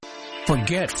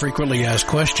Forget frequently asked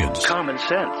questions. Common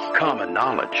sense, common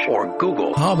knowledge, or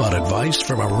Google. How about advice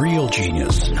from a real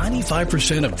genius?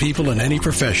 95% of people in any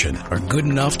profession are good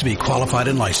enough to be qualified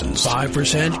and licensed.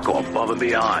 5% go above and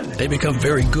beyond. They become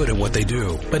very good at what they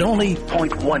do, but only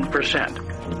 0.1%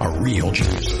 are real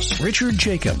geniuses. Richard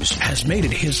Jacobs has made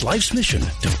it his life's mission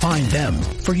to find them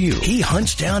for you. He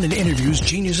hunts down and interviews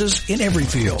geniuses in every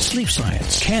field. Sleep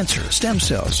science, cancer, stem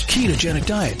cells, ketogenic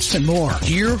diets, and more.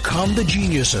 Here come the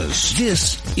geniuses.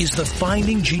 This is the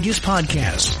Finding Genius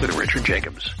Podcast with Richard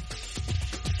Jacobs.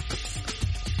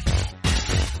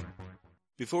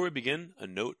 Before we begin, a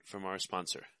note from our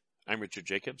sponsor. I'm Richard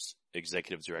Jacobs,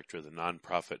 Executive Director of the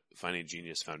nonprofit Finding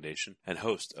Genius Foundation and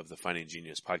host of the Finding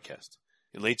Genius Podcast.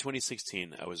 In late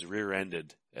 2016, I was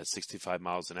rear-ended at 65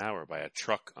 miles an hour by a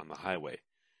truck on the highway,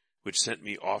 which sent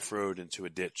me off-road into a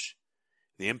ditch.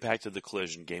 The impact of the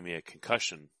collision gave me a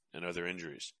concussion and other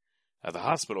injuries. At the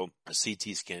hospital, a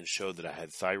CT scan showed that I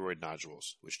had thyroid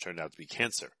nodules, which turned out to be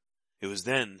cancer. It was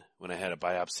then, when I had a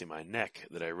biopsy of my neck,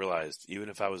 that I realized even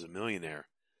if I was a millionaire,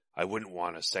 I wouldn't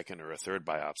want a second or a third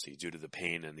biopsy due to the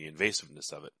pain and the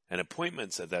invasiveness of it. And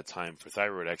appointments at that time for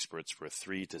thyroid experts were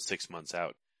 3 to 6 months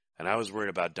out. And I was worried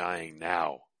about dying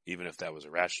now, even if that was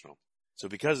irrational. So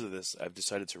because of this, I've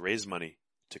decided to raise money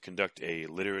to conduct a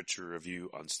literature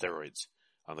review on steroids,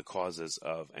 on the causes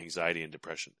of anxiety and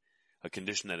depression, a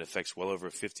condition that affects well over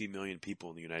 50 million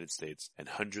people in the United States and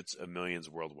hundreds of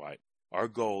millions worldwide. Our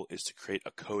goal is to create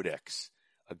a codex,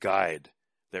 a guide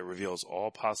that reveals all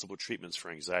possible treatments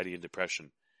for anxiety and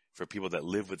depression for people that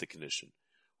live with the condition,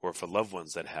 or for loved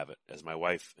ones that have it, as my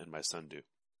wife and my son do.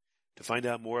 To find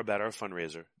out more about our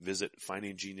fundraiser, visit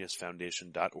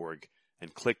findinggeniusfoundation.org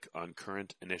and click on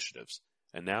current initiatives.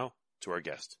 And now to our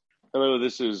guest. Hello,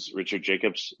 this is Richard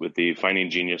Jacobs with the Finding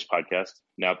Genius podcast,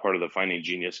 now part of the Finding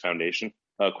Genius Foundation.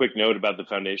 A quick note about the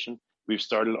foundation. We've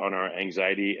started on our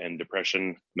anxiety and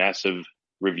depression massive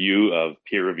review of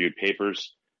peer-reviewed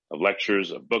papers, of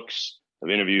lectures, of books, of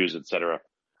interviews, etc.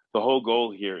 The whole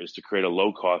goal here is to create a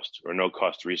low-cost or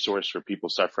no-cost resource for people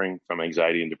suffering from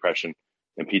anxiety and depression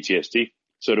and PTSD.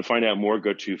 So to find out more,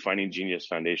 go to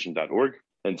findinggeniusfoundation.org.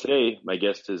 And today, my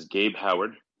guest is Gabe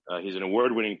Howard. He's an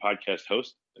award-winning podcast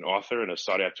host, an author, and a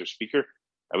sought-after speaker.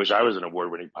 I wish I was an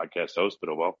award-winning podcast host, but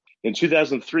oh well. In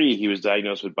 2003, he was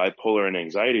diagnosed with bipolar and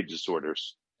anxiety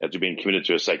disorders after being committed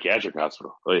to a psychiatric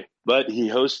hospital. But he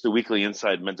hosts the weekly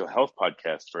Inside Mental Health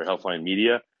podcast for Healthline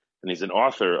Media, and he's an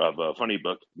author of a funny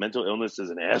book, Mental Illness is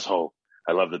an Asshole.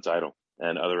 I love the title,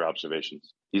 and other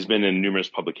observations. He's been in numerous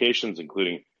publications,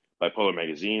 including Bipolar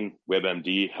Magazine,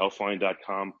 WebMD,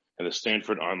 Healthline.com, and the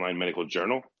Stanford Online Medical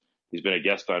Journal. He's been a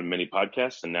guest on many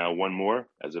podcasts, and now one more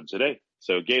as of today.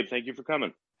 So, Gabe, thank you for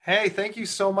coming. Hey, thank you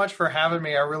so much for having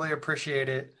me. I really appreciate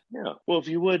it. Yeah. Well, if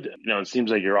you would, it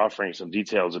seems like you're offering some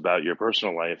details about your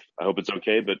personal life. I hope it's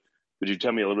okay, but would you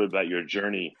tell me a little bit about your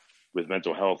journey with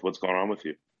mental health? What's going on with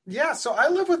you? Yeah, so I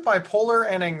live with bipolar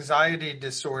and anxiety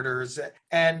disorders,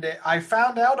 and I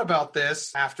found out about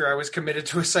this after I was committed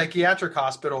to a psychiatric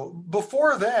hospital.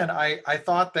 Before then, I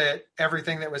thought that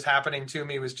everything that was happening to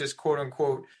me was just quote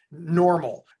unquote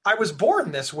normal. I was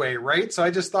born this way, right? So I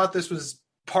just thought this was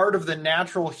part of the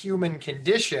natural human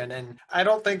condition. And I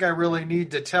don't think I really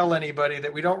need to tell anybody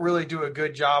that we don't really do a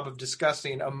good job of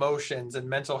discussing emotions and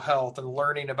mental health and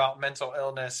learning about mental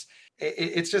illness.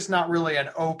 It's just not really an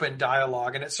open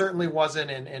dialogue. And it certainly wasn't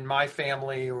in my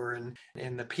family or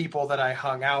in the people that I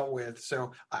hung out with.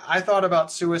 So I thought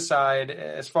about suicide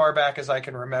as far back as I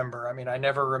can remember. I mean, I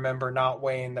never remember not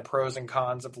weighing the pros and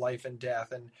cons of life and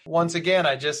death. And once again,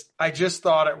 I just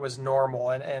thought it was normal.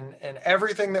 And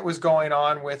everything that was going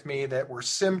on with me that were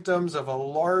symptoms of a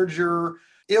larger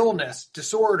illness,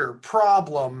 disorder,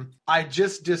 problem, I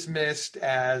just dismissed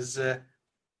as,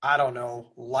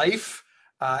 life.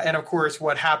 And of course,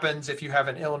 what happens if you have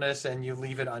an illness and you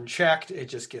leave it unchecked, it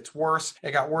just gets worse.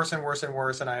 It got worse and worse and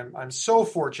worse. And I'm so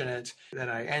fortunate that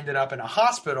I ended up in a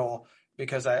hospital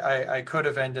because I could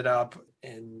have ended up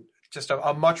in just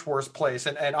a much worse place.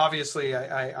 And obviously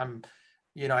I'm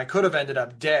I could have ended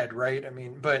up dead, right? I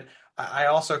mean, but I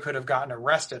also could have gotten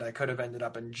arrested. I could have ended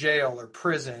up in jail or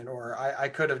prison, or I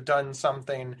could have done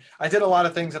something. I did a lot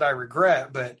of things that I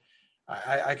regret, but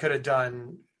I could have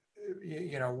done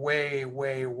way,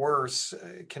 way worse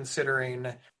considering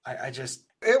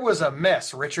it was a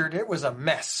mess, Richard. It was a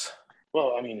mess.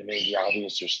 Well, I mean, it may be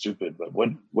obvious or stupid, but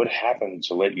what happened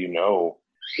to let you know?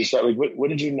 Is that what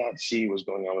did you not see was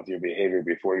going on with your behavior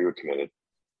before you were committed?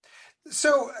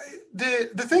 So the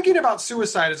thinking about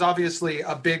suicide is obviously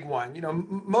a big one.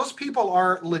 Most people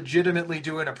aren't legitimately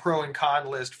doing a pro and con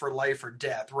list for life or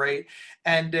death, right?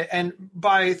 And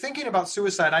by thinking about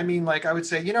suicide, I mean, like, I would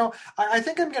say, I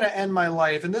think I'm going to end my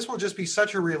life, and this will just be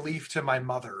such a relief to my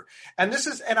mother. And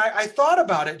I thought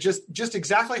about it just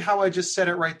exactly how I just said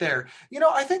it right there.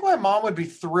 I think my mom would be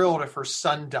thrilled if her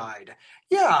son died.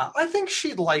 Yeah, I think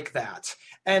she'd like that.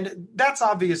 And that's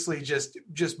obviously just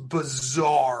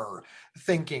bizarre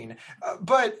thinking.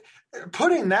 But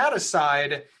putting that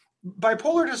aside,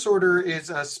 bipolar disorder is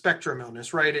a spectrum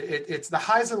illness, right? It's the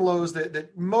highs and lows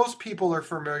that most people are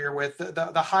familiar with.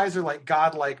 The highs are like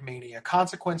godlike mania,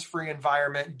 consequence-free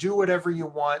environment, do whatever you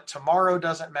want, tomorrow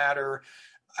doesn't matter.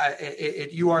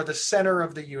 You are the center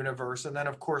of the universe. And then,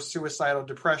 of course, suicidal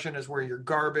depression is where you're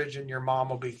garbage and your mom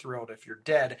will be thrilled if you're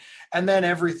dead. And then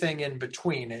everything in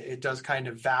between, it does kind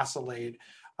of vacillate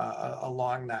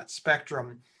along that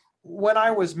spectrum. When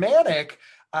I was manic,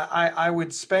 I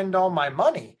would spend all my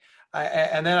money.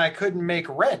 And then I couldn't make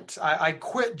rent. I'd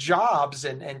quit jobs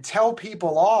and tell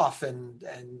people off. And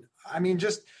I mean,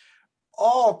 just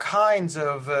all kinds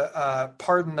of,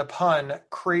 pardon the pun,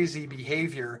 crazy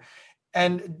behavior.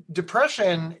 And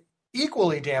depression,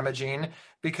 equally damaging,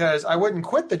 because I wouldn't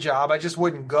quit the job, I just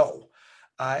wouldn't go.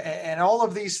 And all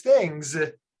of these things,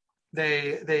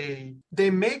 they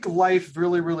make life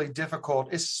really, really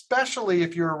difficult, especially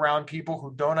if you're around people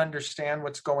who don't understand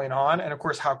what's going on. And of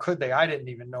course, how could they? I didn't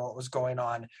even know what was going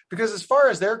on. Because as far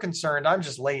as they're concerned, I'm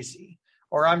just lazy,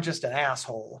 or I'm just an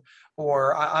asshole,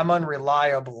 or I'm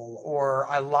unreliable, or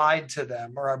I lied to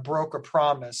them, or I broke a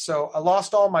promise. So I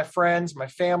lost all my friends. My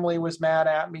family was mad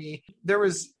at me. There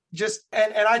was just,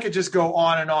 and I could just go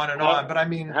on and on and on. But I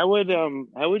mean, how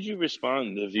would you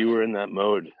respond if you were in that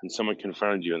mode and someone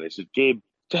confronted you and they said, "Gabe, what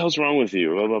the hell's wrong with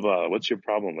you? Blah, blah, blah. What's your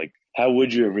problem?" Like, how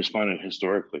would you have responded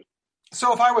historically?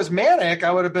 So if I was manic,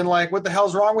 I would have been like, "What the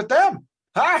hell's wrong with them?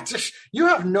 You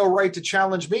have no right to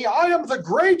challenge me. I am the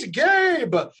great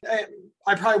Gabe."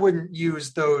 I probably wouldn't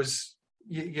use those,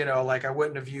 like I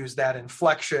wouldn't have used that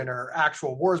inflection or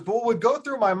actual words. But what would go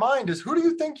through my mind is, who do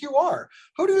you think you are?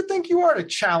 Who do you think you are to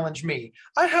challenge me?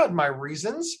 I had my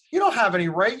reasons. You don't have any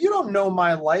right. You don't know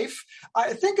my life.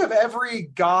 I think of every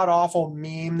god-awful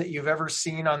meme that you've ever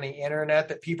seen on the internet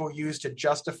that people use to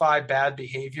justify bad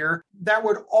behavior. That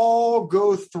would all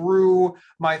go through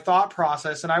my thought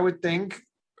process. And I would think,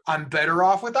 I'm better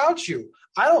off without you.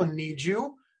 I don't need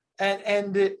you.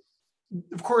 And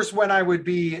of course, when I would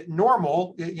be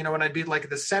normal, when I'd be like at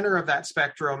the center of that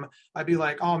spectrum, I'd be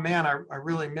like, oh man, I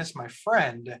really miss my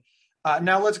friend.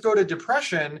 Now let's go to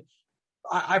depression.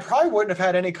 I probably wouldn't have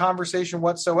had any conversation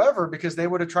whatsoever, because they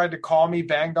would have tried to call me,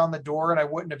 banged on the door, and I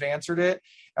wouldn't have answered it.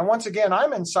 And once again,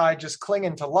 I'm inside just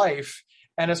clinging to life.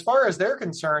 And as far as they're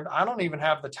concerned, I don't even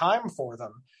have the time for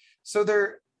them. So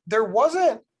there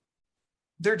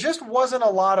just wasn't a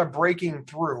lot of breaking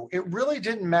through. It really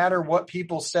didn't matter what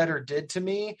people said or did to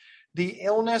me. The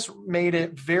illness made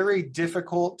it very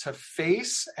difficult to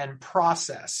face and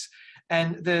process.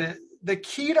 And the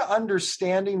key to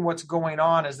understanding what's going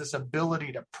on is this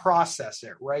ability to process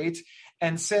it, right?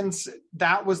 And since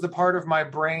that was the part of my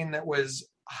brain that was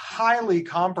highly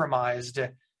compromised,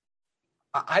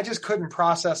 I just couldn't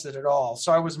process it at all.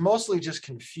 So I was mostly just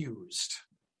confused.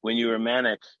 When you were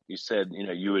manic, you said,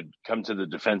 you would come to the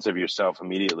defense of yourself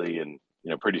immediately and,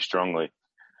 pretty strongly.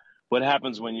 What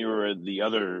happens when you were the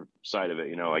other side of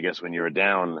it? I guess when you were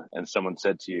down and someone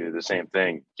said to you the same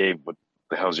thing, "Gabe, what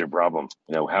the hell's your problem?"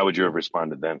 How would you have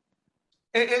responded then?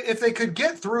 If they could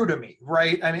get through to me,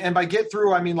 right? I mean, and by get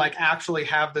through, I mean, like, actually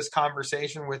have this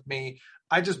conversation with me,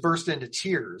 I just burst into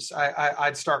tears.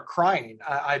 I'd start crying.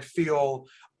 I'd feel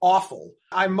awful.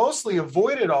 I mostly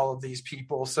avoided all of these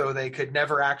people so they could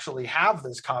never actually have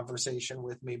this conversation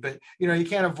with me. But, you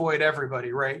can't avoid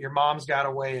everybody, right? Your mom's got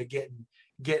a way of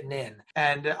getting in.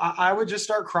 And I would just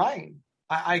start crying.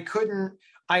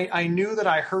 I knew that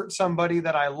I hurt somebody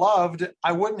that I loved.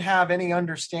 I wouldn't have any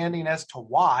understanding as to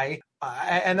why.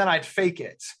 And then I'd fake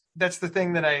it. That's the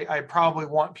thing that I probably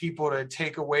want people to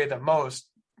take away the most.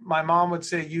 My mom would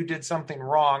say, "You did something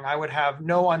wrong." I would have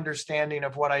no understanding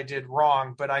of what I did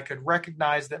wrong, but I could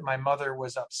recognize that my mother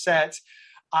was upset.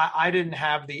 I didn't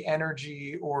have the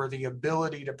energy or the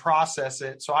ability to process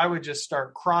it. So I would just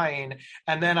start crying,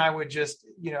 and then I would just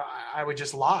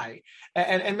lie.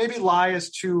 And maybe lie is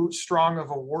too strong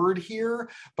of a word here,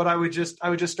 but I would just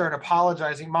start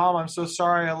apologizing. "Mom, I'm so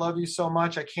sorry. I love you so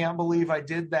much. I can't believe I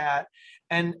did that."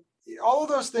 And all of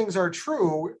those things are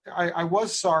true. I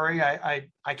was sorry.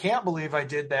 I can't believe I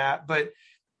did that, but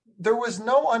there was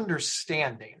no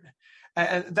understanding.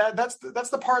 And that's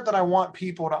the part that I want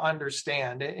people to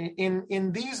understand.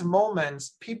 In these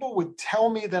moments, people would tell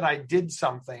me that I did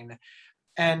something,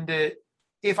 and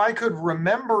if I could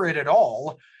remember it at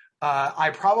all,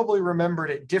 I probably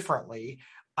remembered it differently.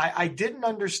 I didn't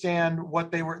understand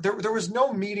what they were. There was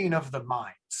no meeting of the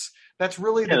minds. That's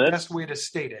really the best way to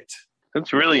state it.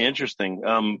 That's really interesting.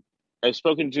 I've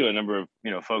spoken to a number of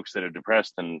folks that are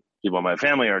depressed, and people in my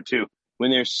family are too.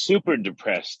 When they're super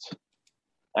depressed,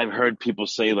 I've heard people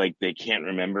say like they can't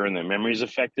remember and their memory's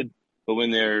affected. But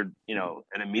when they're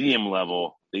at a medium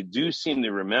level, they do seem to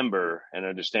remember and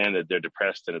understand that they're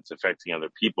depressed and it's affecting other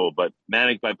people. But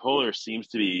manic bipolar seems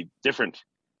to be different,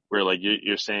 where like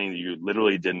you're saying you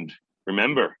literally didn't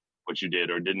remember what you did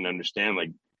or didn't understand.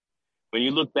 Like when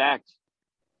you look back,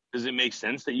 does it make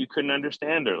sense that you couldn't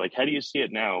understand, or like how do you see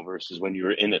it now versus when you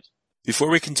were in it? Before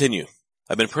we continue,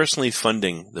 I've been personally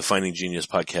funding the Finding Genius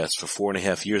podcast for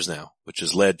 4.5 years now, which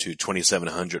has led to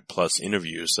 2,700 plus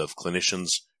interviews of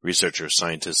clinicians, researchers,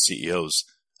 scientists, CEOs,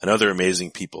 and other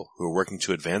amazing people who are working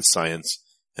to advance science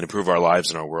and improve our lives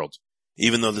and our world.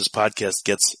 Even though this podcast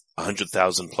gets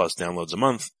 100,000 plus downloads a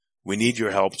month, we need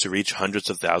your help to reach hundreds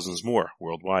of thousands more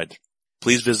worldwide.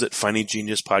 Please visit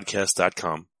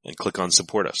findinggeniuspodcast.com and click on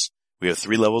Support Us. We have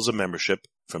 3 levels of membership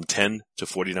from $10 to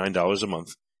 $49 a month,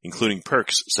 including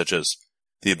perks such as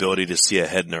the ability to see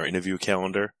ahead in our interview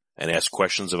calendar and ask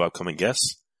questions of upcoming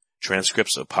guests,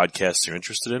 transcripts of podcasts you're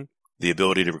interested in, the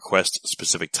ability to request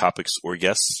specific topics or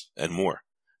guests, and more.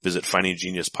 Visit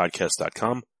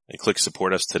findinggeniuspodcast.com and click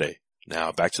Support Us today.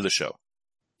 Now back to the show.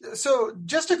 So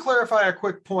just to clarify a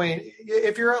quick point,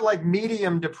 if you're at like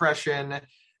medium depression,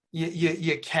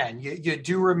 you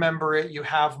do remember it. You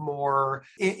have more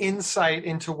insight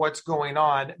into what's going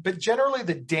on, but generally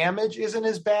the damage isn't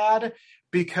as bad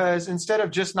because instead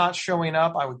of just not showing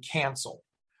up, I would cancel,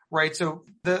 right? So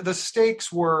the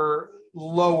stakes were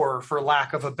lower, for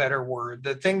lack of a better word.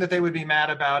 The thing that they would be mad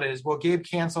about is, well, Gabe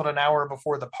canceled an hour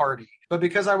before the party. But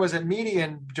because I was at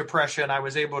medium depression, I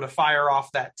was able to fire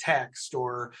off that text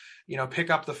or, pick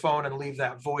up the phone and leave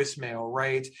that voicemail,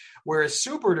 right? Whereas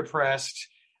super depressed,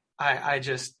 I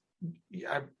just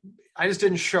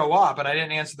didn't show up and I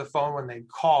didn't answer the phone when they'd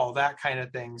call, that kind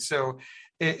of thing. So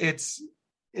it's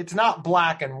not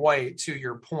black and white, to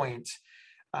your point.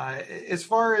 As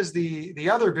far as the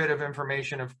other bit of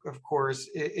information, of course,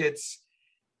 it's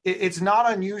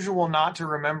not unusual not to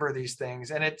remember these things,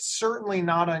 and it's certainly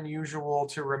not unusual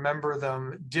to remember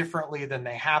them differently than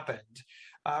they happened.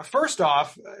 First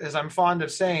off, as I'm fond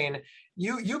of saying,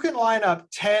 you can line up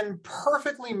 10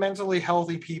 perfectly mentally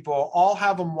healthy people, all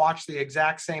have them watch the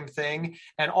exact same thing,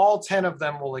 and all 10 of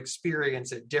them will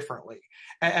experience it differently.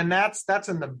 And that's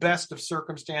in the best of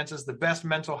circumstances, the best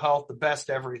mental health, the best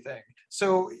everything.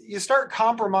 So you start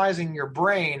compromising your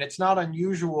brain. It's not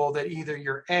unusual that either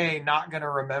you're not going to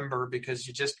remember because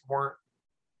you just weren't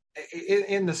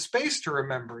in the space to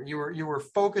remember. You were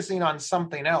focusing on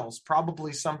something else,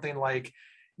 probably something like,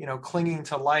 clinging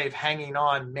to life, hanging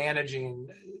on, managing.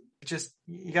 Just,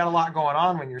 you got a lot going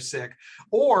on when you're sick.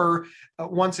 Or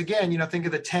once again, think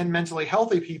of the 10 mentally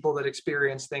healthy people that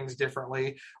experience things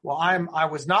differently. Well, I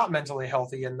was not mentally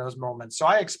healthy in those moments, so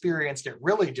I experienced it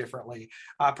really differently.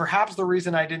 Perhaps the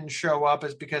reason I didn't show up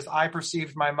is because I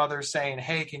perceived my mother saying,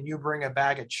 "Hey, can you bring a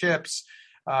bag of chips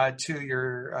to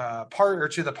your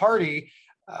to the party?"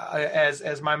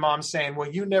 As my mom saying,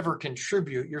 "Well, you never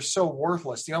contribute. You're so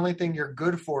worthless. The only thing you're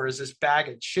good for is this bag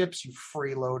of chips, you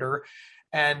freeloader."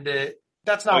 And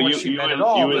that's not what she meant at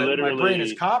all, but my brain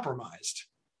is compromised.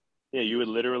 Yeah, you would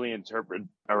literally interpret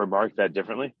a remark that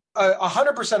differently?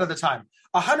 100% of the time.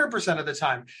 100% of the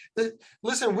time.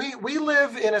 Listen, we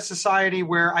live in a society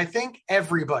where I think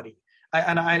everybody,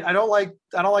 I don't like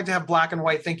to have black and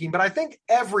white thinking, but I think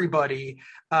everybody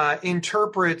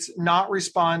interprets not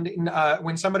responding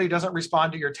when somebody doesn't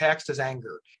respond to your text as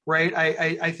anger, right?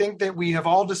 I think that we have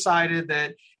all decided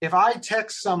that if I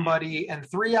text somebody and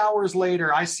 3 hours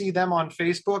later I see them on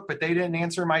Facebook, but they didn't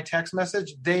answer my text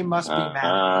message, they must be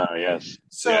mad. Yes.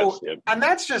 So, yes. And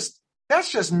that's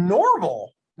just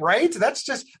normal, right? That's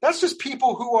just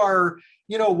people who are,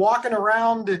 walking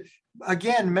around,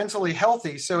 again, mentally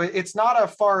healthy. So it's not a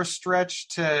far stretch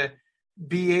to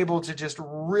be able to just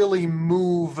really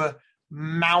move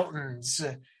mountains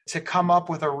to come up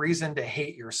with a reason to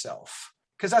hate yourself.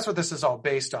 Because that's what this is all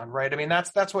based on, right? I mean,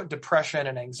 that's what depression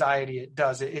and anxiety it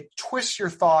does. It twists your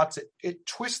thoughts, it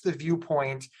twists the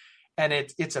viewpoint, and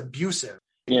it's abusive.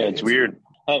 Yeah, it's weird.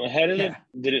 How did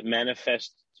it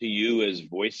manifest to you as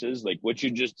voices? Like what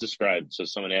you just described. So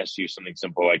someone asks you something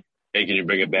simple like, "Hey, can you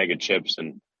bring a bag of chips?"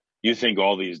 And you think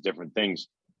all these different things.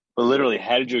 But literally,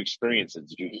 how did you experience it?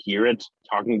 Did you hear it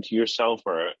talking to yourself,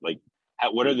 or like,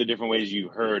 what are the different ways you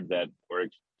heard that or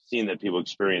seen that people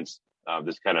experience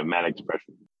this kind of manic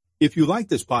depression? If you like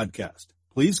this podcast,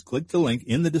 please click the link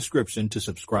in the description to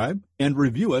subscribe and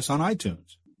review us on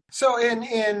iTunes. So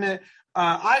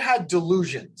I had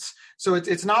delusions. So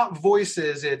it's not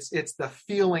voices, it's the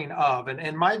feeling of,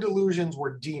 and my delusions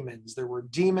were demons. There were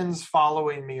demons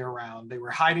following me around. They were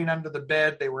hiding under the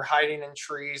bed. They were hiding in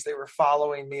trees. They were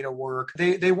following me to work.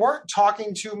 They weren't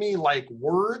talking to me like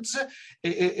words.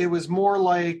 It was more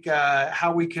like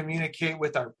how we communicate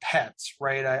with our pets,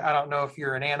 right? I don't know if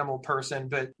you're an animal person,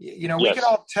 but we Yes. can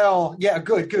all tell. Yeah,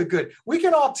 good. We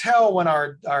can all tell when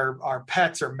our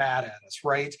pets are mad at us,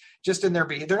 right? Just in their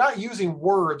behavior. They're not using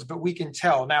words, but we can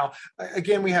tell. Now,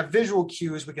 again, we have visual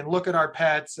cues. We can look at our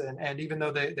pets, and even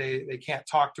though they can't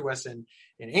talk to us in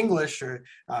English or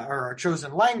our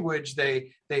chosen language,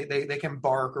 they can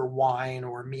bark or whine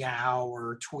or meow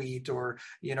or tweet or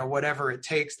whatever it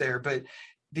takes there. But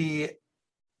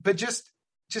just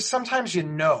sometimes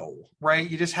right?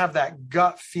 You just have that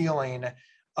gut feeling.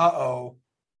 I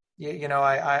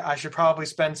should probably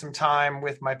spend some time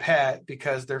with my pet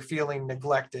because they're feeling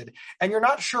neglected. And you're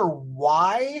not sure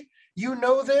why you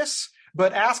know this,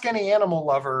 but ask any animal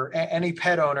lover, any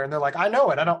pet owner, and they're like, I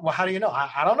know it. Well, how do you know?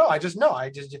 I don't know. I just know.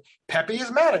 Peppy is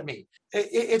mad at me.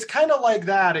 It's kind of like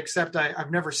that, except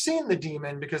I've never seen the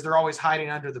demon because they're always hiding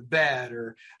under the bed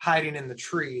or hiding in the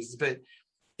trees. But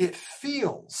it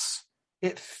feels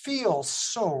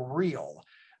so real.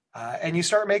 And you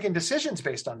start making decisions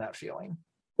based on that feeling.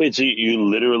 Wait, so you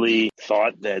literally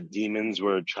thought that demons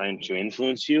were trying to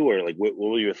influence you, or like what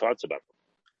were your thoughts about them?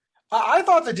 I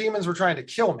thought the demons were trying to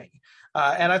kill me.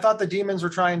 And I thought the demons were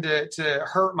trying to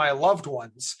hurt my loved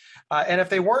ones. And if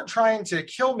they weren't trying to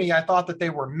kill me, I thought that they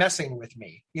were messing with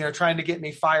me, trying to get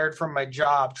me fired from my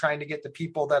job, trying to get the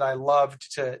people that I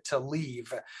loved to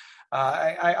leave.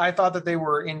 I thought that they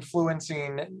were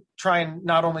trying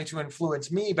not only to influence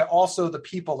me, but also the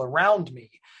people around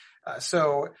me.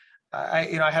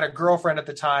 I had a girlfriend at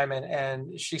the time,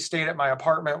 and she stayed at my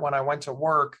apartment when I went to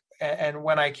work. And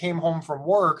when I came home from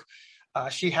work,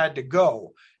 she had to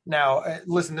go. Now,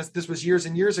 listen, this was years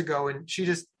and years ago, and she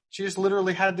just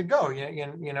literally had to go. We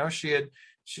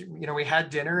had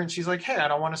dinner, and she's like, "Hey, I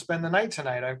don't want to spend the night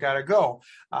tonight. I've got to go."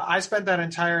 I spent that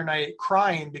entire night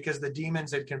crying because the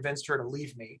demons had convinced her to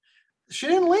leave me. She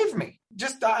didn't leave me.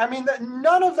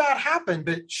 None of that happened,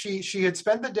 but she had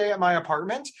spent the day at my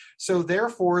apartment. So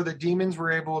therefore the demons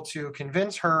were able to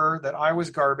convince her that I was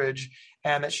garbage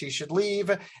and that she should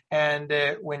leave. And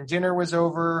when dinner was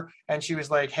over and she was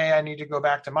like, "Hey, I need to go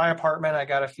back to my apartment. I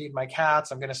got to feed my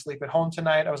cats. I'm going to sleep at home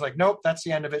tonight." I was like, "Nope, that's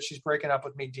the end of it. She's breaking up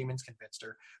with me." Demons convinced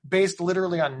her, based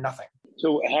literally on nothing.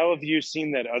 So how have you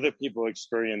seen that other people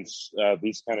experience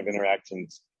these kind of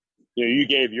interactions? You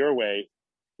gave your way,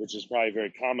 which is probably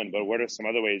very common, but what are some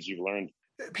other ways you've learned?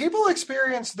 People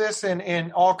experience this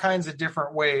in all kinds of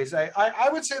different ways. I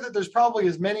would say that there's probably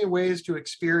as many ways to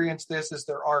experience this as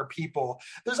there are people.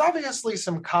 There's obviously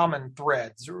some common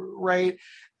threads, right?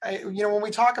 When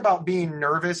we talk about being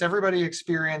nervous, everybody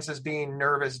experiences being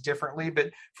nervous differently,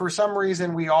 but for some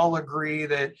reason we all agree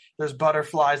that there's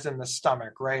butterflies in the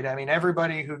stomach, right? I mean,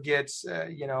 everybody who gets,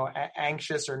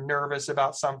 anxious or nervous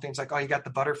about something, it's like, "Oh, you got the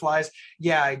butterflies?"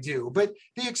 Yeah, I do. But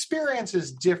the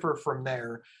experiences differ from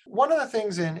there. One of the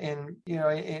things in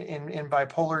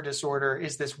bipolar disorder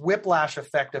is this whiplash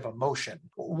effect of emotion.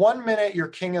 1 minute you're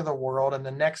king of the world, and the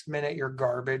next minute you're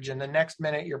garbage, and the next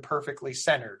minute you're perfectly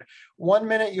centered. 1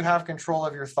 minute you have control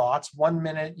of your thoughts. 1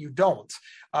 minute you don't.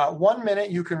 1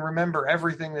 minute you can remember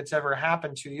everything that's ever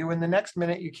happened to you, and the next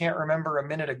minute you can't remember a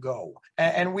minute ago.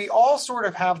 And we all sort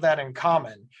of have that in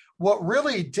common. What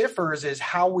really differs is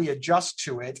how we adjust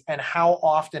to it and how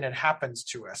often it happens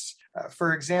to us.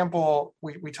 For example,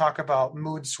 we talk about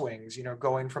mood swings,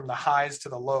 going from the highs to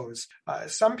the lows.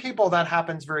 Some people that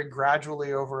happens very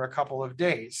gradually over a couple of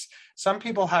days. Some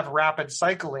people have rapid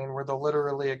cycling where they'll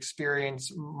literally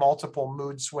experience multiple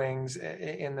mood swings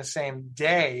in the same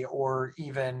day or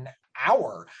even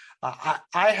hour.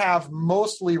 I have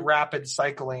mostly rapid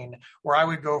cycling where I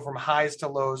would go from highs to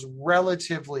lows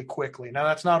relatively quickly. Now,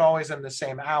 that's not always in the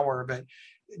same hour, but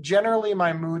generally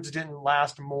my moods didn't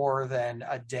last more than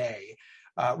a day.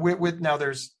 I'm going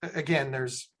to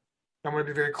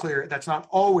be very clear, that's not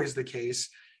always the case,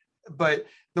 but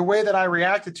the way that I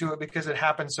reacted to it, because it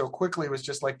happened so quickly, was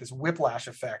just like this whiplash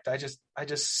effect. I just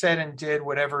said and did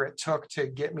whatever it took to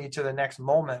get me to the next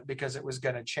moment because it was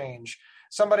going to change.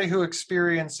 Somebody who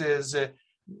experiences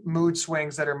mood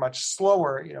swings that are much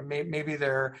slower, maybe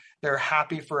they're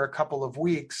happy for a couple of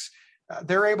weeks.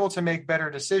 they're able to make better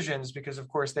decisions because, of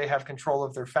course, they have control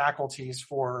of their faculties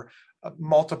for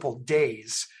multiple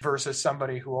days versus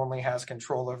somebody who only has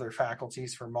control of their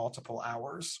faculties for multiple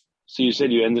hours. So you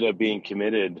said you ended up being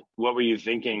committed. What were you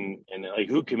thinking? And like,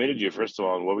 who committed you, first of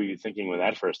all? And what were you thinking when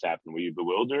that first happened? Were you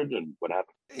bewildered? And what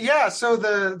happened? Yeah. So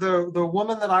the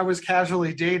woman that I was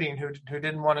casually dating who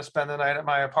didn't want to spend the night at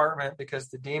my apartment because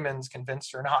the demons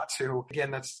convinced her not to. Again,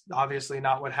 that's obviously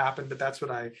not what happened, but that's what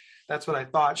I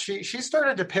thought. She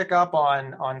started to pick up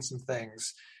on some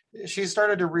things. She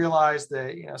started to realize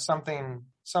that,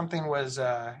 something was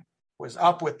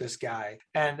up with this guy.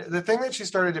 And the thing that she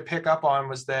started to pick up on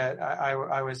was that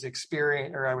I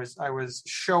was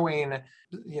showing,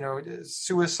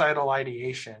 suicidal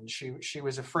ideation. She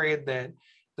was afraid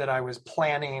that I was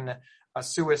planning a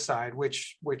suicide,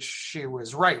 which she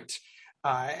was right.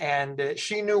 And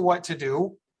she knew what to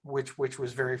do, which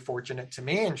was very fortunate to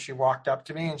me. And she walked up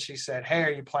to me and she said, "Hey,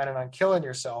 are you planning on killing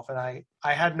yourself?" And I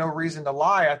had no reason to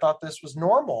lie. I thought this was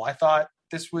normal. I thought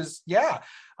this was,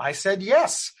 I said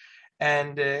yes.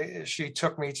 And she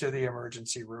took me to the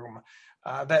emergency room.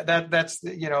 That's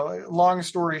long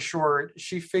story short,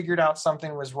 she figured out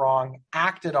something was wrong,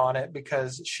 acted on it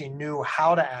because she knew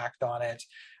how to act on it,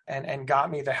 and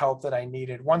got me the help that I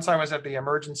needed. Once I was at the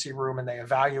emergency room and they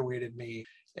evaluated me,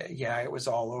 it was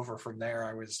all over from there.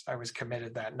 I was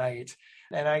committed that night,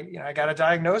 and I got a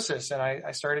diagnosis, and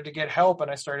I started to get help, and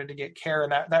I started to get care,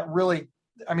 and that really,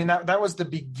 that was the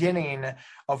beginning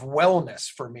of wellness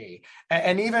for me.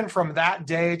 And even from that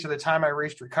day to the time I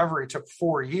reached recovery took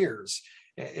 4 years.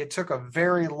 It took a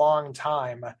very long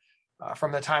time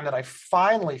from the time that I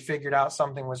finally figured out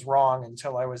something was wrong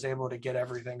until I was able to get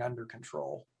everything under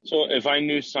control. So if I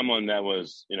knew someone that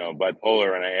was,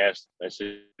 bipolar, and I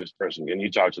said, this person, can you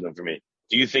talk to them for me?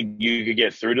 Do you think you could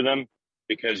get through to them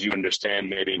because you understand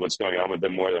maybe what's going on with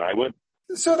them more than I would?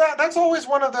 So that's always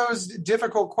one of those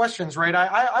difficult questions, right?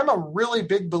 I'm a really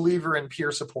big believer in peer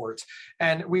support,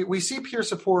 and we see peer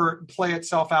support play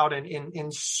itself out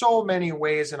in so many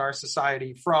ways in our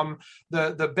society, from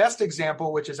the best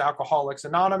example, which is Alcoholics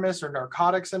Anonymous or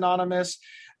Narcotics Anonymous,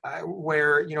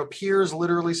 where, peers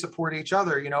literally support each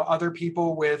other. Other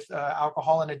people with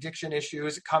alcohol and addiction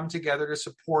issues come together to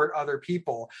support other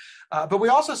people. But we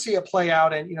also see it play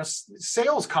out in,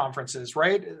 sales conferences,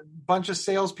 right? A bunch of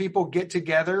salespeople get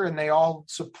together and they all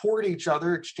support each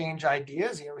other, exchange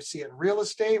ideas. We see it in real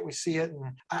estate. We see it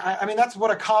in, that's what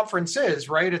a conference is,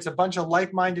 right? It's a bunch of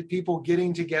like-minded people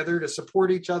getting together to support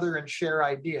each other and share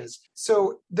ideas.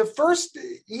 So the first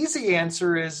easy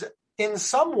answer is, in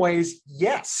some ways,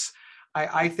 yes.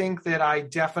 I think that I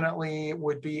definitely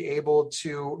would be able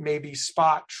to maybe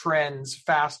spot trends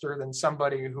faster than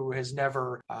somebody who has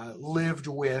never lived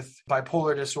with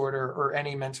bipolar disorder or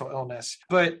any mental illness.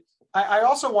 But I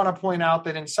also want to point out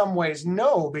that in some ways,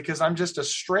 no, because I'm just a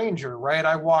stranger, right?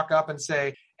 I walk up and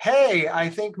say, "Hey, I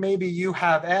think maybe you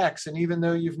have X, and even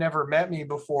though you've never met me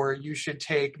before, you should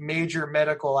take major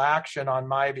medical action on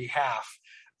my behalf."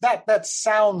 That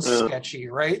sounds sketchy,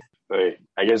 right? Right.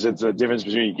 I guess it's a difference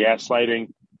between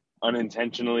gaslighting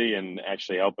unintentionally and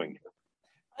actually helping.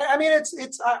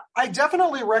 I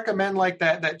definitely recommend like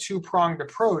that two-pronged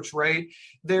approach, right?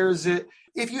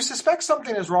 If you suspect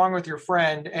something is wrong with your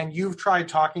friend and you've tried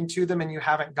talking to them and you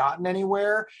haven't gotten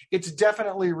anywhere, it's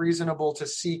definitely reasonable to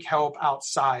seek help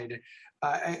outside.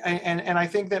 And I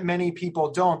think that many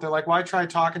people don't. They're like, "Well, I tried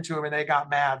talking to him and they got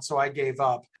mad, so I gave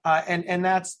up." And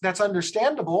that's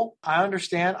understandable. I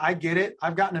understand. I get it.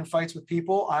 I've gotten in fights with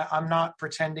people. I'm not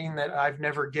pretending that I've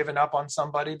never given up on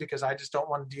somebody because I just don't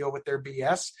want to deal with their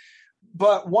BS.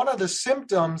 But one of the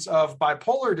symptoms of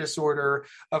bipolar disorder,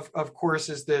 of course,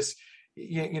 is this,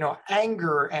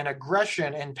 anger and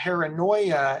aggression and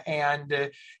paranoia and,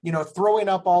 throwing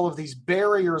up all of these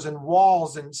barriers and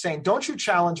walls and saying, "Don't you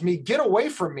challenge me, get away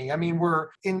from me." We're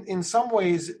in some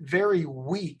ways very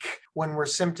weak when we're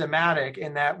symptomatic,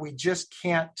 in that we just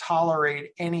can't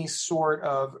tolerate any sort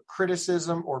of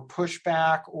criticism or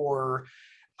pushback, or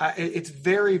it's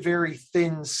very, very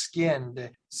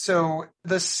thin-skinned. So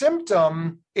the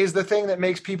symptom is the thing that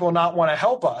makes people not want to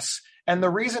help us. And the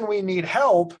reason we need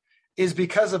help is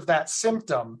because of that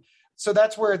symptom. So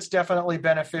that's where it's definitely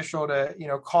beneficial to,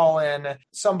 call in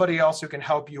somebody else who can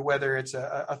help you, whether it's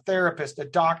a therapist, a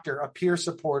doctor, a peer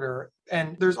supporter.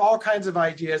 And there's all kinds of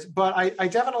ideas, but I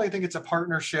definitely think it's a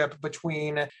partnership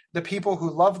between the people who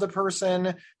love the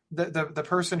person, the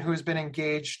person who's been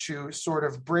engaged to sort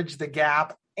of bridge the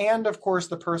gap, and of course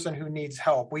the person who needs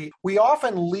help. We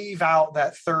often leave out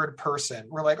that third person.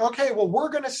 We're like, "Okay, well, we're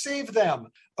going to save them.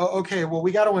 Okay, well,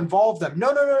 we got to involve them."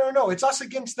 No. It's us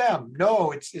against them.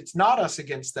 No, it's not us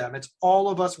against them. It's all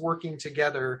of us working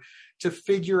together to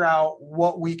figure out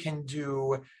what we can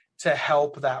do to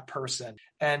help that person.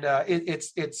 And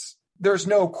there's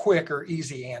no quick or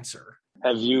easy answer.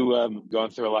 Have you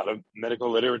gone through a lot of medical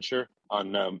literature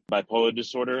on bipolar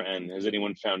disorder, and has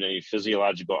anyone found any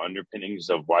physiological underpinnings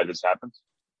of why this happens?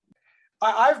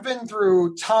 I've been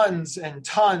through tons and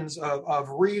tons of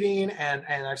reading, and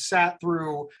I've sat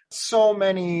through so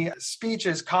many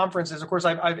speeches, conferences. Of course,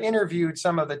 I've interviewed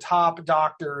some of the top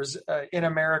doctors in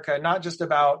America, not just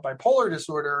about bipolar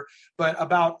disorder, but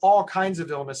about all kinds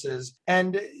of illnesses.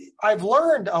 And I've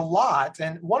learned a lot.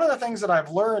 And one of the things that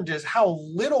I've learned is how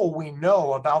little we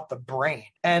know about the brain.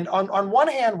 And on one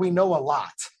hand, we know a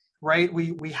lot. Right?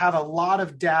 We have a lot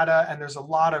of data, and there's a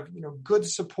lot of good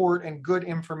support and good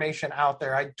information out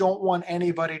there. I don't want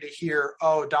anybody to hear,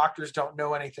 oh, doctors don't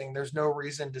know anything. There's no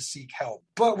reason to seek help.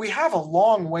 But we have a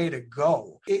long way to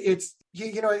go.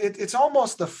 It's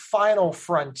almost the final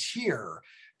frontier,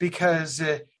 because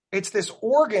it's this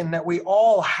organ that we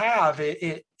all have.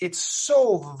 It's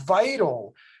so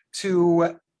vital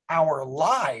to our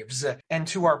lives and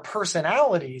to our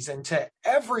personalities and to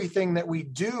everything that we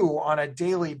do on a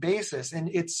daily basis. And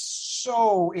it's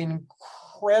so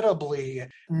incredibly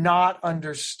not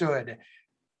understood.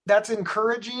 That's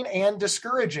encouraging and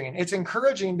discouraging. It's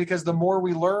encouraging because the more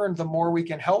we learn, the more we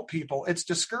can help people. It's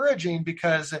discouraging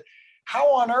because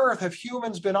how on earth have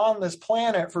humans been on this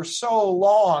planet for so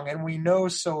long and we know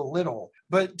so little?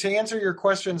 But to answer your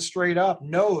question straight up,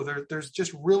 no, there's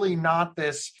just really not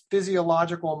this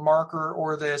physiological marker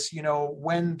or this,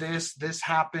 when this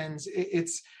happens.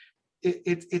 It's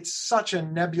such a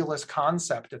nebulous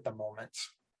concept at the moment.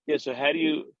 Yeah. So how do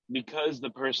you, because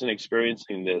the person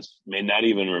experiencing this may not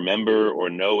even remember or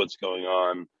know what's going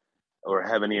on or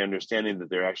have any understanding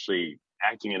that they're actually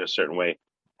acting in a certain way,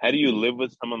 how do you live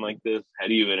with someone like this? How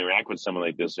do you interact with someone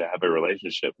like this to have a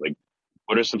relationship? Like,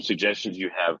 what are some suggestions you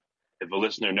have if a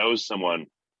listener knows someone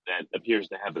that appears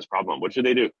to have this problem? What should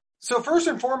they do? So first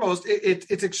and foremost,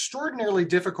 it's extraordinarily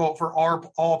difficult for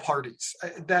all parties.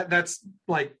 That's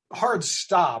like hard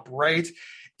stop, right?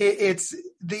 It's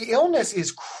the illness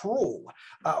is cruel.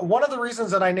 One of the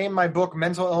reasons that I named my book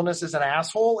 "Mental Illness is an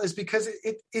Asshole" is because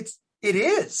it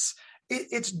is.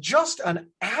 It's just an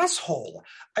asshole.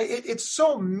 It's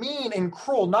so mean and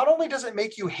cruel. Not only does it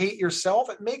make you hate yourself,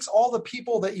 it makes all the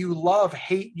people that you love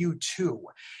hate you too.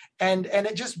 And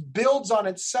it just builds on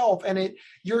itself. And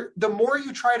the more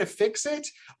you try to fix it,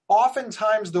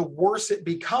 oftentimes the worse it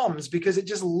becomes, because it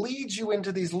just leads you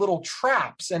into these little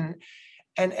traps. And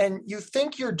you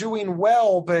think you're doing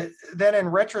well, but then in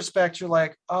retrospect, you're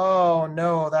like, oh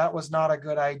no, that was not a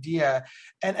good idea.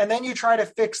 And then you try to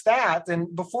fix that.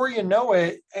 And before you know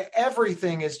it,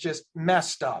 everything is just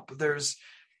messed up.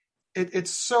 It's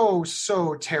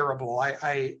so terrible.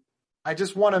 I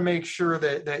just want to make sure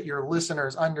that your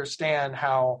listeners understand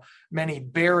how many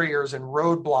barriers and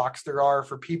roadblocks there are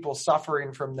for people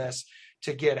suffering from this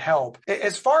to get help.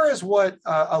 As far as what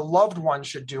a loved one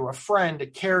should do, a friend, a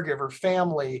caregiver,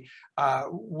 family,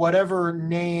 whatever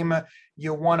name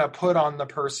you want to put on the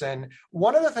person,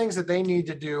 one of the things that they need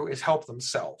to do is help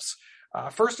themselves.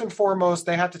 First and foremost,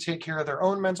 they have to take care of their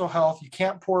own mental health. You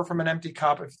can't pour from an empty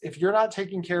cup. If you're not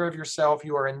taking care of yourself,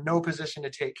 you are in no position to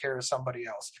take care of somebody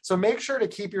else. So make sure to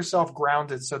keep yourself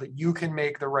grounded so that you can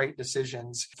make the right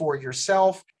decisions for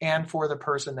yourself and for the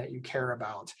person that you care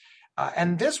about.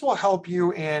 And this will help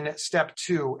you in step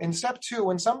 2. In step 2,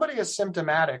 when somebody is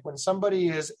symptomatic, when somebody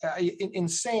is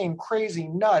insane, crazy,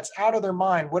 nuts, out of their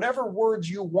mind, whatever words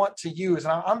you want to use,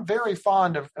 and I'm very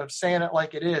fond of saying it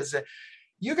like it is,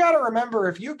 you got to remember,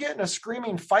 if you get in a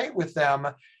screaming fight with them,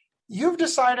 you've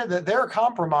decided that they're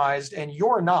compromised and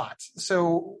you're not.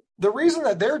 So the reason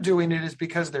that they're doing it is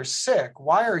because they're sick.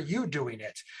 Why are you doing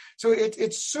it? So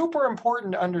it's super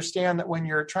important to understand that when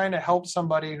you're trying to help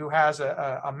somebody who has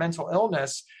a mental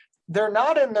illness, they're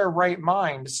not in their right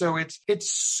mind. So it's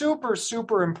super,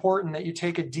 super important that you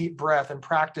take a deep breath and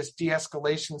practice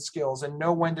de-escalation skills and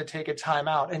know when to take a time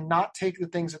out and not take the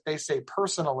things that they say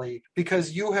personally,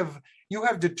 because you have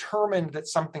determined that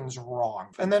something's wrong.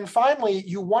 And then finally,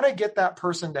 you want to get that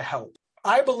person to help.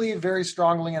 I believe very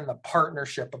strongly in the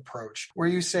partnership approach, where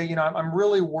you say, I'm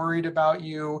really worried about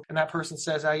you. And that person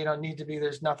says, you don't need to be,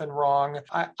 there's nothing wrong.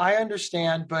 I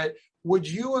understand, but would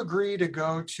you agree to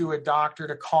go to a doctor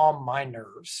to calm my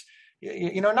nerves?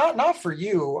 Not for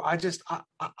you.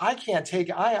 I can't take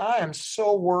it. I am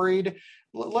so worried.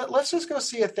 Let's just go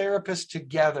see a therapist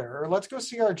together, or let's go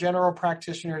see our general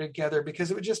practitioner together, because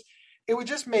it would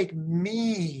just make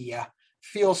me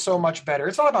feel so much better.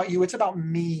 It's not about you. It's about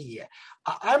me.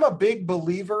 I'm a big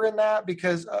believer in that,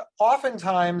 because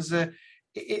oftentimes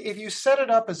if you set it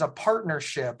up as a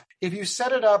partnership, if you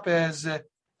set it up as,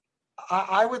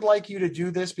 I would like you to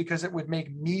do this because it would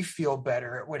make me feel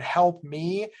better, it would help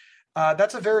me.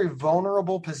 That's a very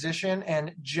vulnerable position,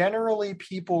 and generally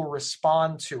people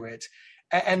respond to it.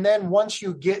 And then once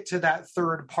you get to that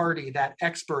third party, that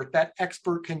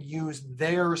expert can use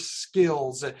their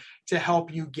skills to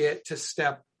help you get to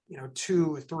step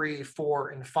 2, 3, 4,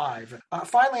 and 5.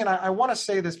 Finally, and I want to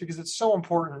say this because it's so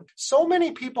important. So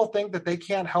many people think that they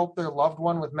can't help their loved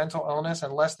one with mental illness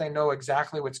unless they know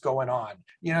exactly what's going on.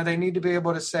 They need to be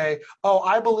able to say, oh,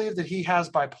 I believe that he has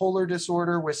bipolar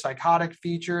disorder with psychotic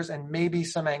features and maybe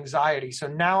some anxiety. So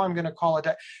now I'm going to call it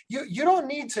that. You don't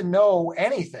need to know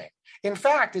anything. In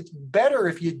fact, it's better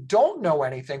if you don't know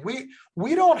anything.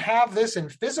 We don't have this in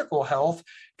physical health.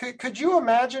 Could you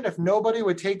imagine if nobody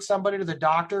would take somebody to the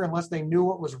doctor unless they knew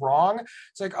what was wrong?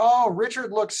 It's like, oh,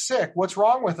 Richard looks sick. What's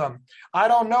wrong with him? I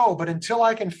don't know, but until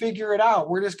I can figure it out,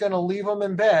 we're just going to leave him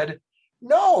in bed.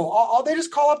 No, they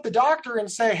just call up the doctor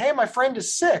and say, hey, my friend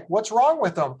is sick. What's wrong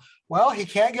with him? Well, he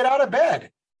can't get out of bed.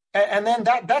 And then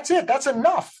that's it. That's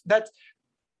enough.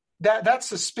 That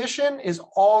suspicion is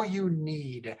all you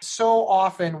need. So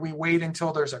often we wait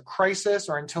until there's a crisis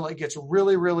or until it gets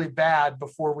really, really bad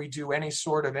before we do any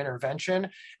sort of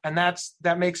intervention. And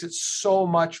that makes it so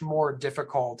much more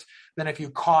difficult than if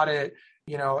you caught it,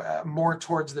 more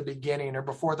towards the beginning or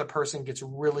before the person gets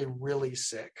really, really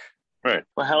sick. Right.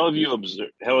 Well, how have you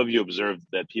observed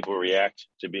that people react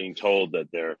to being told that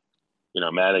they're,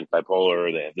 manic, bipolar,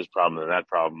 or they have this problem and that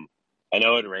problem? I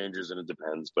know it ranges and it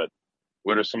depends, but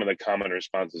what are some of the common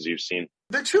responses you've seen?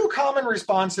 The two common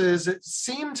responses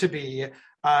seem to be,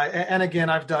 and again,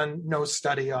 I've done no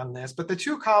study on this, but the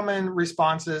two common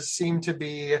responses seem to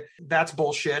be, that's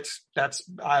bullshit.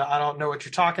 I don't know what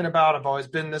you're talking about. I've always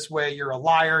been this way. You're a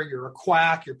liar. You're a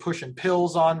quack. You're pushing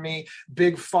pills on me.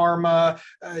 Big pharma,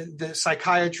 the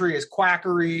psychiatry is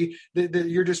quackery.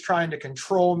 You're just trying to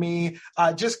control me.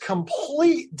 Just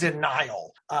complete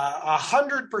denial.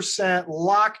 100%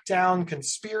 lockdown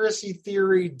conspiracy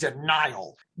theory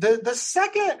denial. The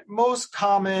second most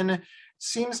common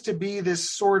seems to be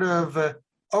this sort of,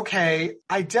 okay,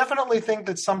 I definitely think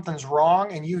that something's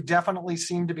wrong and you definitely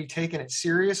seem to be taking it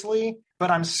seriously, but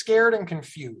I'm scared and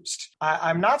confused.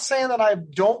 I'm not saying that I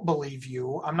don't believe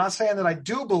you. I'm not saying that I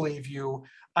do believe you.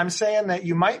 I'm saying that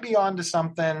you might be onto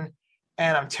something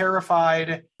and I'm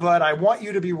terrified, but I want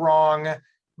you to be wrong.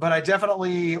 But I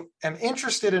definitely am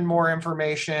interested in more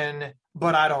information,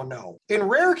 but I don't know. In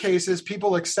rare cases,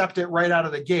 people accept it right out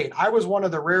of the gate. I was one of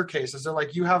the rare cases. They're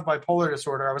like, you have bipolar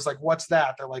disorder. I was like, what's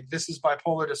that? They're like, this is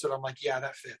bipolar disorder. I'm like, yeah,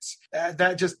 that fits.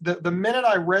 That just, the minute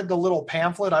I read the little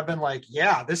pamphlet, I've been like,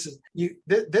 yeah, this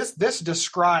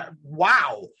describe,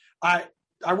 wow. I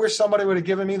wish somebody would have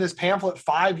given me this pamphlet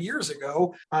 5 years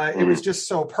ago. It was just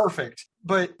so perfect.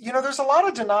 But, there's a lot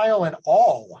of denial in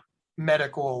all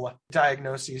medical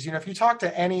diagnoses. If you talk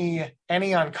to any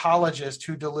oncologist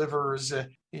who delivers,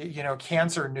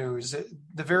 cancer news,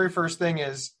 the very first thing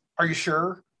is, are you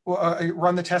sure? Well,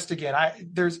 run the test again.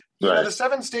 The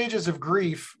 7 stages of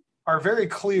grief are very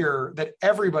clear that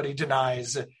everybody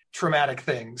denies traumatic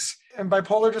things. And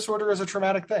bipolar disorder is a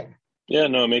traumatic thing. Yeah,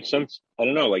 no, it makes sense. I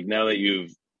don't know, like now that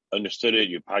you've understood it,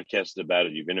 you've podcasted about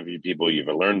it, you've interviewed people, you've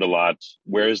learned a lot,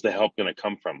 where is the help going to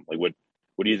come from? Like what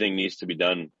do you think needs to be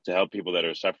done to help people that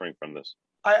are suffering from this?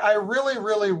 I really,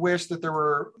 really wish that there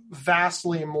were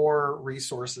vastly more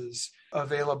resources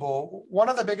available. One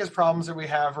of the biggest problems that we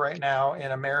have right now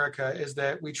in America is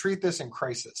that we treat this in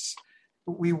crisis.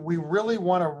 We really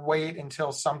want to wait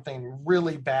until something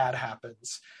really bad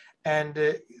happens. And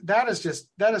that is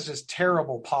just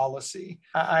terrible policy.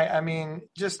 I mean,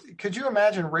 just could you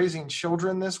imagine raising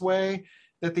children this way?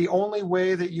 That the only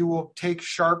way that you will take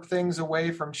sharp things away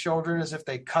from children is if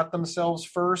they cut themselves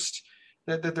first,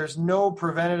 that there's no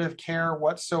preventative care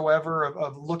whatsoever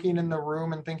of looking in the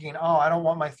room and thinking, oh, I don't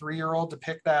want my 3-year-old to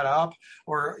pick that up,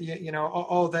 or,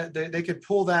 that they could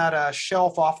pull that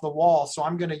shelf off the wall. So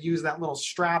I'm going to use that little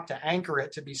strap to anchor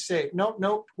it to be safe.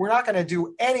 No, we're not going to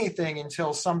do anything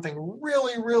until something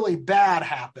really, really bad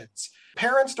happens.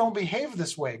 Parents don't behave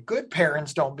this way. Good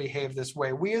parents don't behave this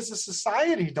way. We as a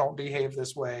society don't behave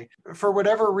this way. For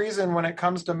whatever reason, when it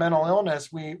comes to mental illness,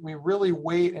 we really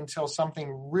wait until something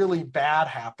really bad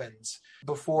happens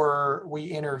before we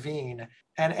intervene.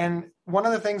 And one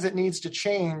of the things that needs to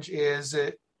change is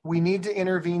that we need to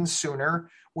intervene sooner.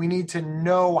 We need to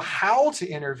know how to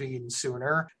intervene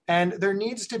sooner. And there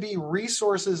needs to be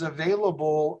resources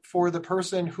available for the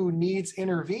person who needs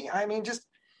intervene. I mean, just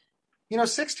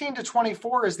 16 to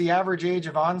 24 is the average age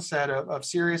of onset of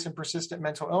serious and persistent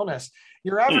mental illness.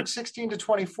 Your average 16 to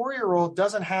 24-year-old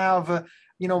doesn't have,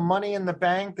 money in the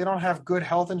bank. They don't have good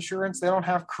health insurance. They don't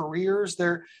have careers.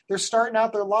 They're starting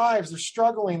out their lives. They're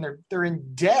struggling. They're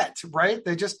in debt, right?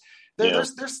 They're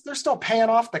still paying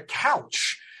off the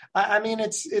couch.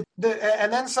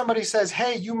 And then somebody says,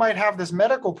 hey, you might have this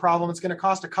medical problem. It's going to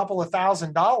cost a couple of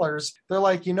 $1,000s. They're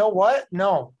like, you know what?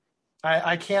 No,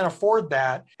 I can't afford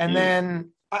that. And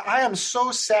then I am so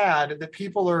sad that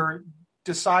people are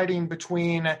deciding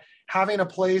between having a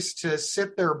place to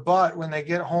sit their butt when they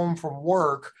get home from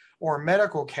work or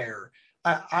medical care.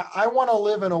 I want to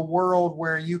live in a world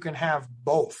where you can have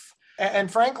both.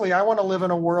 And frankly, I want to live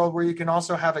in a world where you can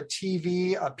also have a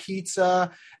TV, a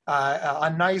pizza, a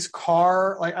nice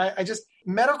car.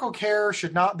 Medical care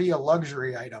should not be a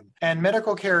luxury item. And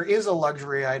medical care is a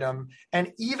luxury item.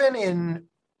 And even in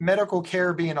medical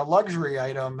care being a luxury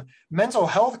item, mental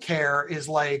health care is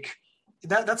like,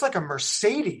 that's like a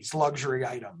Mercedes luxury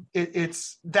item.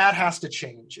 That has to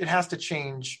change. It has to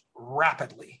change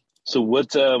rapidly. So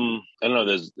what, I don't know,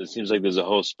 it seems like there's a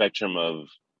whole spectrum of,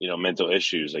 mental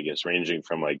issues, I guess, ranging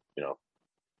from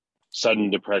sudden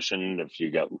depression, if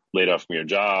you got laid off from your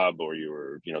job or you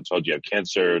were, told you have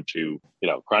cancer, to,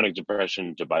 chronic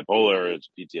depression, to bipolar, to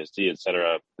PTSD, et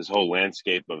cetera, this whole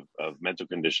landscape of mental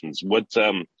conditions. What,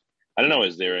 I don't know,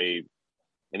 is there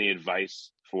any advice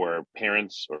for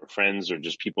parents or friends or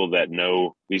just people that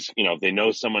know these, if they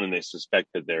know someone and they suspect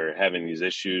that they're having these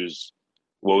issues,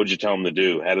 what would you tell them to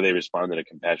do? How do they respond in a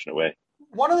compassionate way?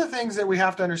 One of the things that we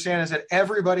have to understand is that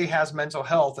everybody has mental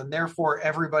health, and therefore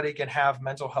everybody can have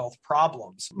mental health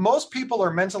problems. Most people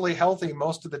are mentally healthy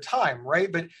most of the time, right?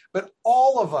 But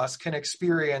all of us can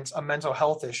experience a mental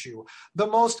health issue. The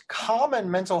most common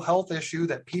mental health issue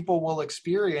that people will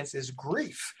experience is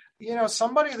grief.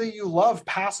 Somebody that you love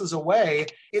passes away.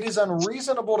 It is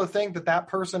unreasonable to think that that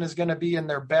person is going to be in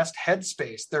their best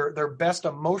headspace, their best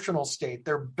emotional state,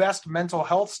 their best mental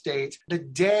health state the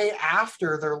day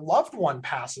after their loved one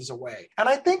passes away. And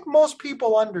I think most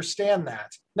people understand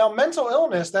that. Now, mental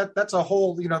illness, that's a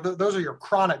whole, those are your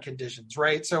chronic conditions,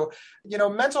 right? So,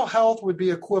 mental health would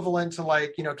be equivalent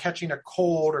to catching a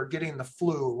cold or getting the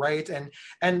flu, right?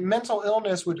 And mental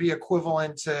illness would be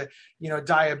equivalent to,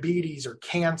 diabetes or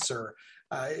cancer,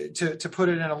 to put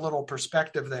it in a little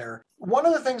perspective there. One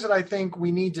of the things that I think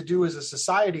we need to do as a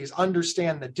society is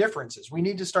understand the differences. We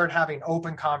need to start having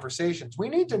open conversations. We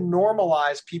need to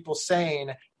normalize people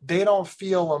saying they don't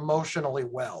feel emotionally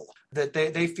well, that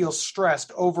they feel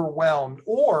stressed, overwhelmed,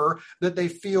 or that they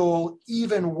feel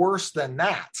even worse than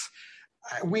that.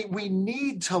 We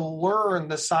need to learn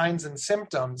the signs and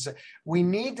symptoms. We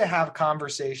need to have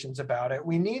conversations about it.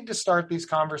 We need to start these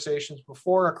conversations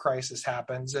before a crisis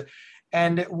happens.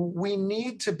 And we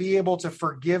need to be able to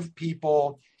forgive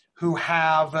people who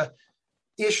have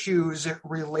issues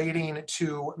relating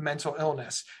to mental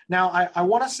illness. Now, I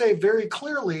want to say very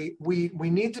clearly, we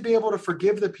need to be able to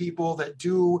forgive the people that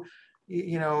do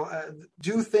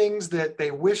things that they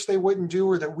wish they wouldn't do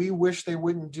or that we wish they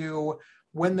wouldn't do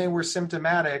when they were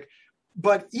symptomatic.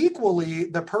 But equally,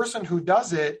 the person who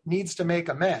does it needs to make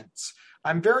amends.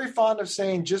 I'm very fond of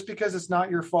saying just because it's not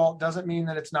your fault doesn't mean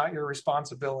that it's not your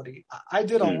responsibility. I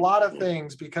did a lot of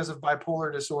things because of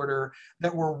bipolar disorder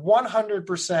that were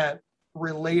 100%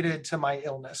 related to my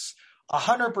illness,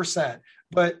 100%,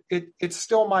 but it's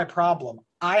still my problem.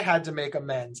 I had to make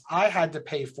amends. I had to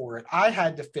pay for it. I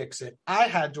had to fix it. I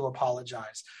had to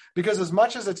apologize, because as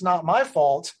much as it's not my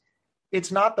fault, it's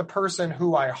not the person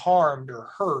who I harmed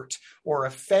or hurt or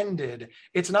offended.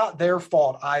 It's not their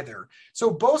fault either.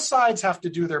 So both sides have to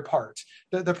do their part.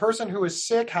 The person who is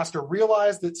sick has to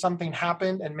realize that something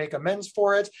happened and make amends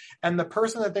for it. And the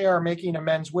person that they are making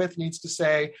amends with needs to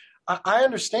say, I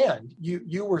understand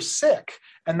you were sick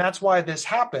and that's why this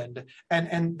happened.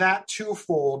 And that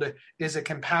twofold is a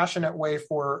compassionate way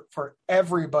for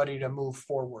everybody to move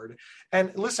forward.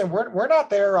 And listen, we're not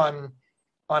there on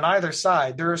either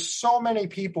side. There are so many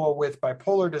people with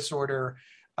bipolar disorder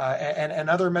and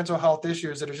other mental health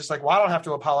issues that are just like, well, I don't have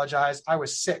to apologize. I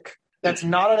was sick. That's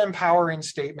not an empowering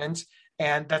statement.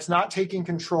 And that's not taking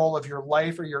control of your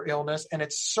life or your illness. And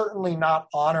it's certainly not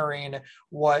honoring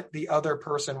what the other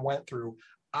person went through.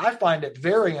 I find it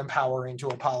very empowering to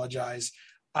apologize.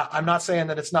 I'm not saying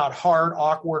that it's not hard,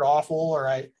 awkward, awful, or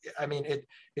I mean,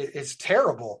 it's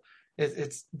terrible.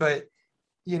 But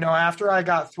after I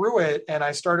got through it and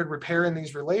I started repairing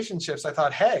these relationships, I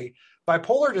thought, hey,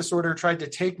 bipolar disorder tried to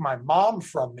take my mom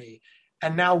from me,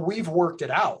 and now we've worked it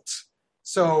out.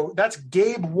 So that's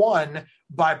Gabe 1,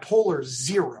 bipolar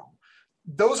 0.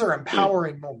 Those are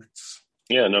empowering moments.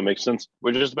 Yeah, no, makes sense.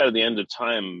 We're just about at the end of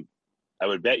time. I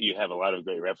would bet you have a lot of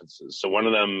great references. So one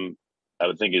of them I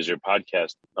would think is your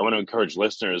podcast. I want to encourage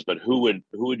listeners, but who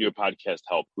would your podcast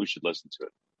help? Who should listen to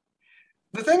it?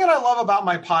 The thing that I love about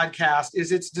my podcast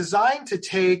is it's designed to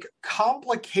take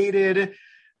complicated,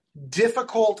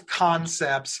 difficult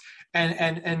concepts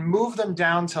and move them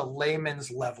down to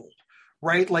layman's level,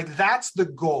 right? Like that's the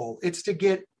goal. It's to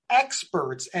get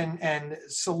experts and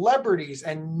celebrities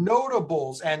and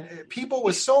notables and people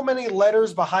with so many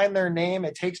letters behind their name,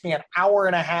 it takes me an hour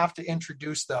and a half to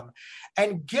introduce them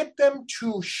and get them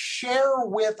to share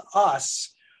with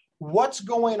us what's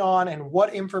going on and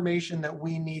what information that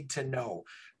we need to know.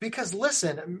 Because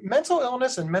listen, mental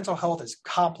illness and mental health is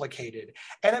complicated,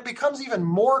 and it becomes even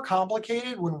more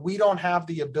complicated when we don't have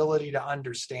the ability to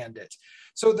understand it.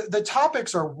 So the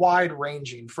topics are wide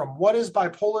ranging, from what is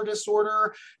bipolar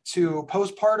disorder to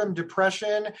postpartum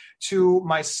depression to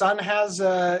my son has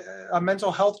a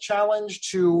mental health challenge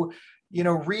to,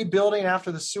 rebuilding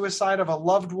after the suicide of a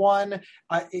loved one.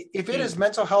 If it is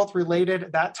mental health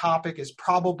related, that topic is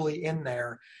probably in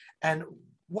there. And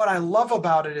what I love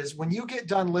about it is when you get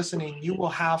done listening, you will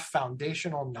have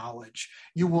foundational knowledge.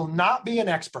 You will not be an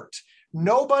expert.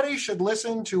 Nobody should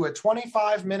listen to a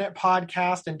 25-minute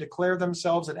podcast and declare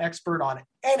themselves an expert on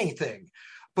anything,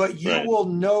 but you will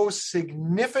know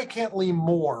significantly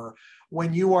more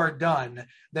when you are done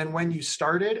than when you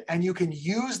started, and you can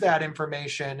use that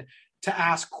information to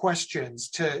ask questions,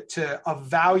 to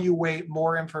evaluate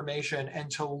more information,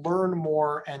 and to learn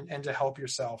more and to help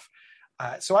yourself.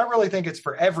 So I really think it's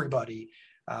for everybody.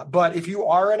 But if you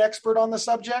are an expert on the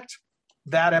subject,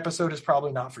 that episode is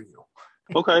probably not for you.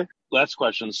 Okay. Last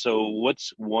question. So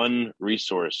what's one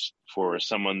resource for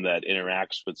someone that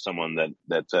interacts with someone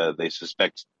that they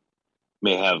suspect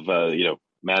may have,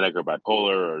 manic or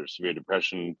bipolar or severe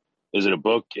depression? Is it a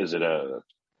book? Is it a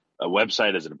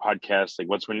website? Is it a podcast? Like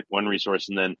what's one resource?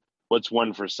 And then what's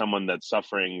one for someone that's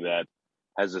suffering that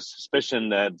has a suspicion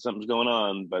that something's going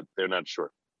on, but they're not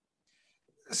sure?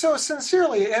 So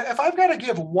sincerely, if I've got to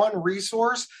give one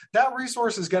resource, that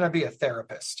resource is going to be a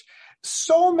therapist.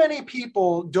 So many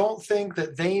people don't think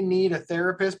that they need a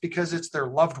therapist because it's their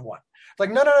loved one.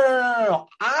 Like, no.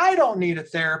 I don't need a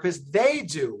therapist. They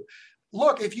do.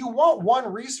 Look, if you want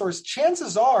one resource,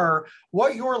 chances are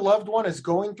what your loved one is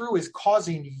going through is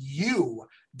causing you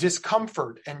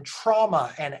discomfort and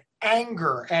trauma and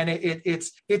anger, and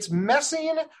it's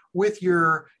messing with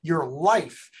your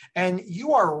life, and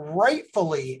you are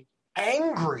rightfully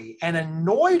angry and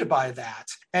annoyed by that.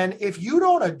 And if you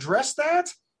don't address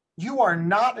that, you are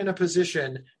not in a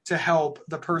position to help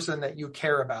the person that you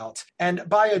care about. And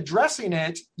by addressing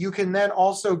it, you can then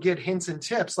also get hints and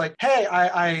tips like, hey,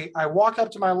 I walked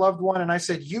up to my loved one and I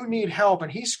said, you need help.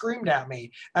 And he screamed at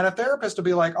me. And a therapist will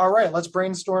be like, all right, let's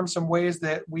brainstorm some ways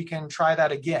that we can try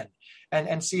that again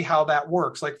and see how that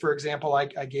works. Like, for example, I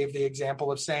gave the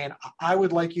example of saying, I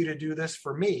would like you to do this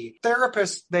for me.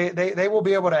 Therapists, they will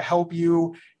be able to help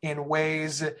you in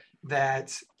ways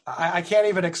that I can't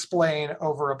even explain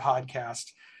over a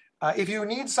podcast. If you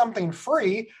need something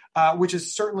free, which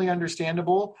is certainly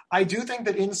understandable, I do think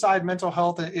that Inside Mental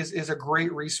Health is a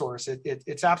great resource.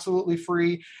 It's absolutely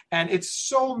free, and it's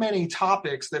so many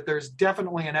topics that there's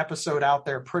definitely an episode out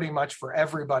there pretty much for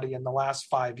everybody in the last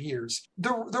 5 years.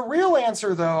 The real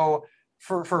answer, though,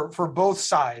 for both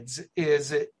sides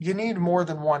is you need more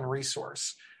than one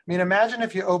resource. I mean, imagine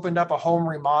if you opened up a home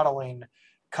remodeling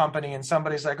company and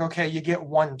somebody's like, okay, you get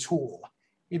one tool.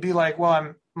 You'd be like,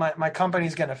 well, my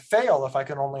company's going to fail if I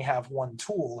can only have one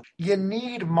tool. You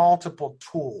need multiple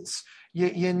tools.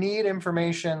 You need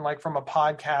information like from a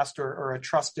podcast or a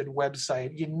trusted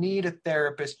website. You need a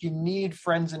therapist. You need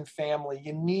friends and family.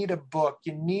 You need a book.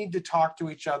 You need to talk to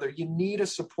each other. You need a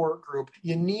support group.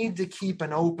 You need to keep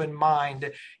an open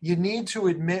mind. You need to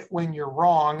admit when you're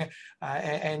wrong,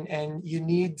 and you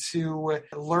need to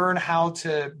learn how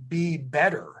to be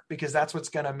better, because that's what's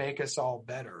going to make us all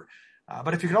better.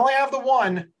 But if you can only have the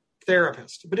one,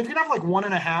 therapist. But if you can have like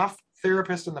 1.5,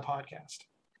 therapist in the podcast.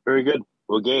 Very good.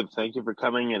 Well, Gabe, thank you for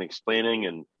coming and explaining.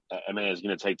 And I mean, it's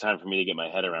going to take time for me to get my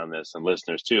head around this, and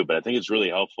listeners too, but I think it's really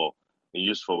helpful and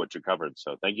useful what you covered.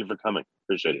 So thank you for coming.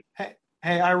 Appreciate it.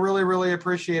 Hey, I really, really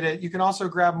appreciate it. You can also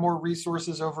grab more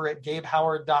resources over at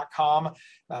gabehoward.com.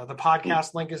 The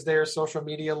podcast link is there, social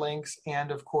media links,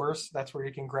 and of course, that's where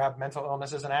you can grab Mental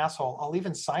Illness is an Asshole. I'll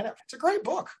even sign up. It's a great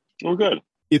book. Well, good.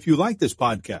 If you like this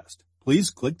podcast, please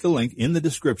click the link in the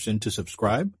description to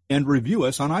subscribe and review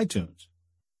us on iTunes.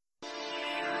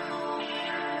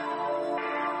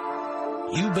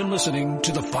 You've been listening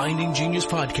to the Finding Genius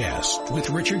podcast with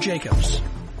Richard Jacobs.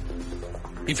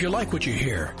 If you like what you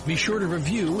hear, be sure to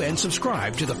review and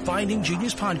subscribe to the Finding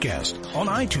Genius podcast on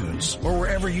iTunes or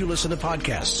wherever you listen to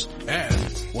podcasts.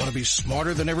 And want to be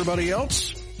smarter than everybody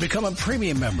else? Become a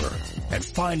premium member at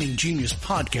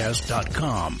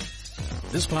findinggeniuspodcast.com.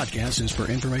 This podcast is for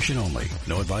information only.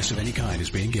 No advice of any kind is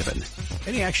being given.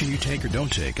 Any action you take or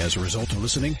don't take as a result of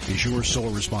listening is your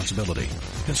sole responsibility.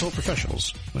 Consult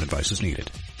professionals when advice is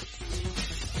needed.